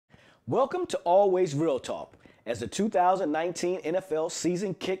Welcome to Always Real Talk. As the 2019 NFL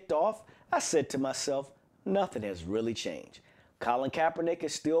season kicked off, I said to myself, nothing has really changed. Colin Kaepernick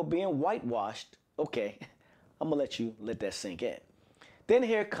is still being whitewashed. Okay, I'm gonna let that sink in. Then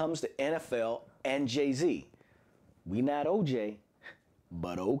here comes the NFL and Jay-Z. We not OJ,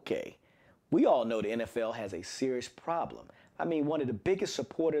 but okay. We all know the NFL has a serious problem. I mean, one of the biggest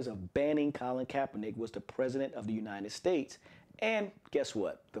supporters of banning Colin Kaepernick was the President of the United States. And guess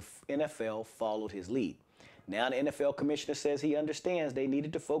what? The NFL followed his lead. Now the NFL commissioner says he understands they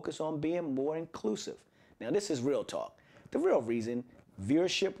needed to focus on being more inclusive. Now this is real talk. The real reason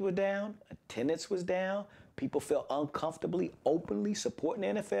viewership was down, attendance was down, people felt uncomfortably openly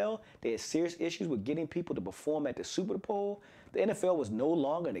supporting the NFL. They had serious issues with getting people to perform at the Super Bowl. The NFL was no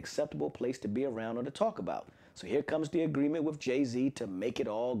longer an acceptable place to be around or to talk about. So here comes the agreement with Jay-Z to make it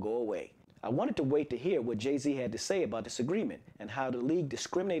all go away. I wanted to wait to hear what Jay-Z had to say about this agreement and how the league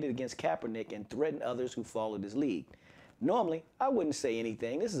discriminated against Kaepernick and threatened others who followed his lead. Normally, I wouldn't say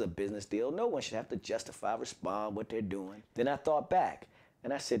anything. This is a business deal. No one should have to justify, respond what they're doing. Then I thought back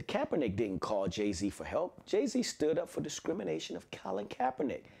and I said, Kaepernick didn't call Jay-Z for help. Jay-Z stood up for discrimination of Colin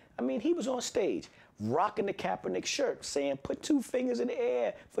Kaepernick. I mean, he was on stage rocking the Kaepernick shirt saying, put two fingers in the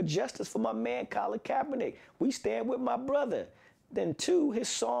air for justice for my man Colin Kaepernick. We stand with my brother. Then two, his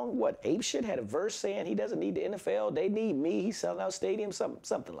song, Ape Shit, had a verse saying he doesn't need the NFL, they need me, he's selling out stadiums,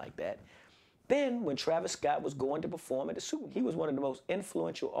 something like that. Then when Travis Scott was going to perform at the Super Bowl, he was one of the most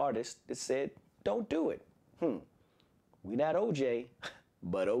influential artists that said, don't do it. We not OJ,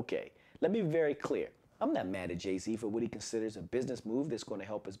 but okay. Let me be very clear. I'm not mad at Jay-Z for what he considers a business move that's going to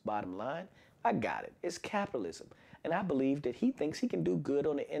help his bottom line. I got it. It's capitalism. And I believe that he thinks he can do good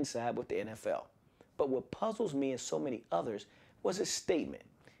on the inside with the NFL. But what puzzles me and so many others was his statement.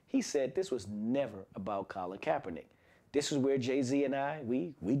 He said this was never about Colin Kaepernick. This is where Jay-Z and I,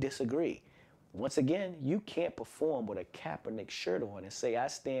 we disagree. Once again, you can't perform with a Kaepernick shirt on and say, I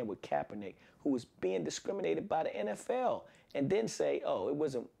stand with Kaepernick, who is being discriminated by the NFL, and then say, oh, it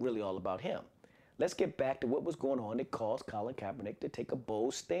wasn't really all about him. Let's get back to what was going on that caused Colin Kaepernick to take a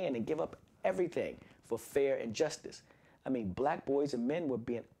bold stand and give up everything for fair and justice. I mean, black boys and men were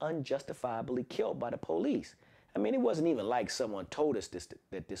being unjustifiably killed by the police. I mean, it wasn't even like someone told us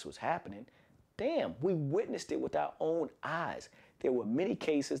that this was happening. Damn, we witnessed it with our own eyes. There were many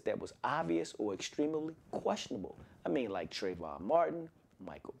cases that was obvious or extremely questionable. I mean, like Trayvon Martin,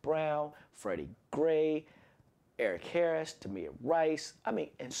 Michael Brown, Freddie Gray, Eric Harris, Tamir Rice,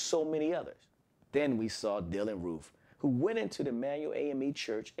 and so many others. Then we saw Dylan Roof, who went into the Emmanuel AME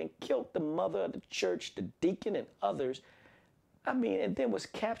church and killed the mother of the church, the deacon, and others. And then was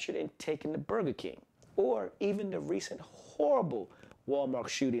captured and taken to Burger King. Or even the recent horrible Walmart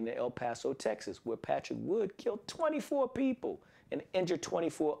shooting in El Paso, Texas, where Patrick Wood killed 24 people and injured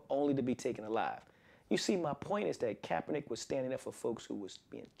 24 only to be taken alive. You see, my point is that Kaepernick was standing up for folks who was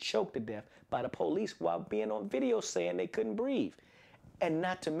being choked to death by the police while being on video saying they couldn't breathe. And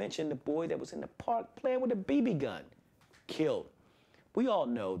not to mention the boy that was in the park playing with a BB gun, killed. We all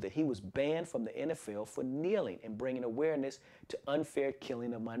know that he was banned from the NFL for kneeling and bringing awareness to unfair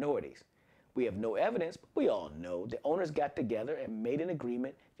killing of minorities. We have no evidence, but we all know the owners got together and made an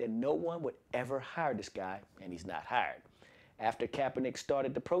agreement that no one would ever hire this guy, and he's not hired. After Kaepernick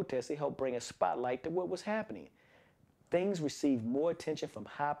started the protest, it helped bring a spotlight to what was happening. Things received more attention from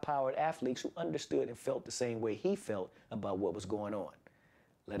high-powered athletes who understood and felt the same way he felt about what was going on.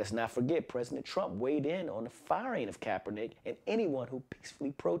 Let us not forget President Trump weighed in on the firing of Kaepernick and anyone who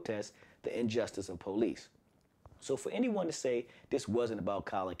peacefully protests the injustice of police. So for anyone to say this wasn't about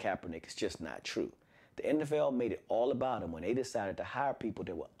Colin Kaepernick, it's just not true. The NFL made it all about him when they decided to hire people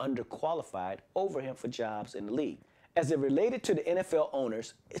that were underqualified over him for jobs in the league. As it related to the NFL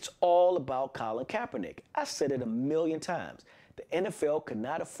owners, it's all about Colin Kaepernick. I said it a million times. The NFL could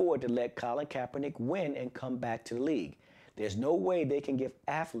not afford to let Colin Kaepernick win and come back to the league. There's no way they can give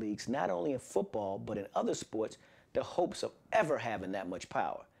athletes, not only in football, but in other sports, the hopes of ever having that much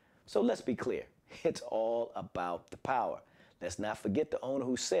power. So let's be clear. It's all about the power. Let's not forget the owner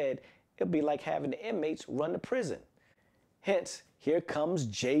who said it'd be like having the inmates run the prison. Hence, here comes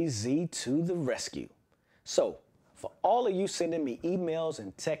Jay-Z to the rescue. So, for all of you sending me emails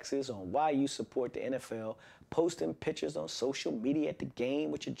and texts on why you support the NFL, posting pictures on social media at the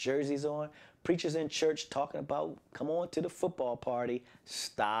game with your jerseys on, preachers in church talking about come on to the football party,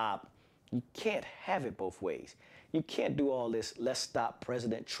 stop. You can't have it both ways. You can't do all this let's stop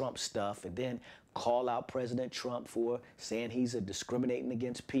President Trump stuff and then call out President Trump for saying he's discriminating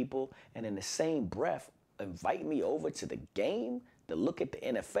against people and in the same breath invite me over to the game to look at the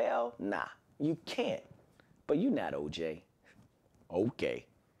NFL. Nah, you can't. But you're not OJ. Okay.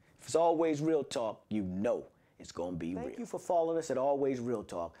 If it's Always Real Talk, you know it's going to be real. Thank you for following us at Always Real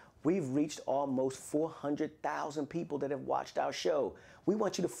Talk. We've reached almost 400,000 people that have watched our show. We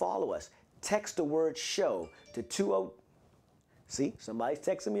want you to follow us. Text the word show to 20... See, somebody's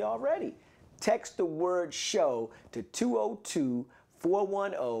texting me already. Text the word show to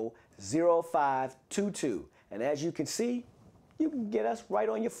 202-410-0522. And as you can see, you can get us right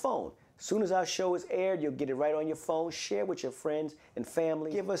on your phone. As soon as our show is aired, you'll get it right on your phone. Share with your friends and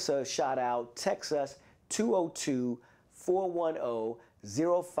family. Give us a shout out. Text us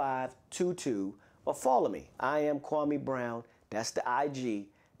 202-410-0522 or follow me. I am Kwame Brown. That's the IG.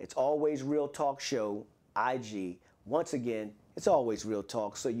 It's Always Real Talk Show, IG. Once again, it's Always Real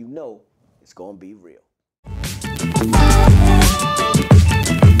Talk, so you know it's going to be real.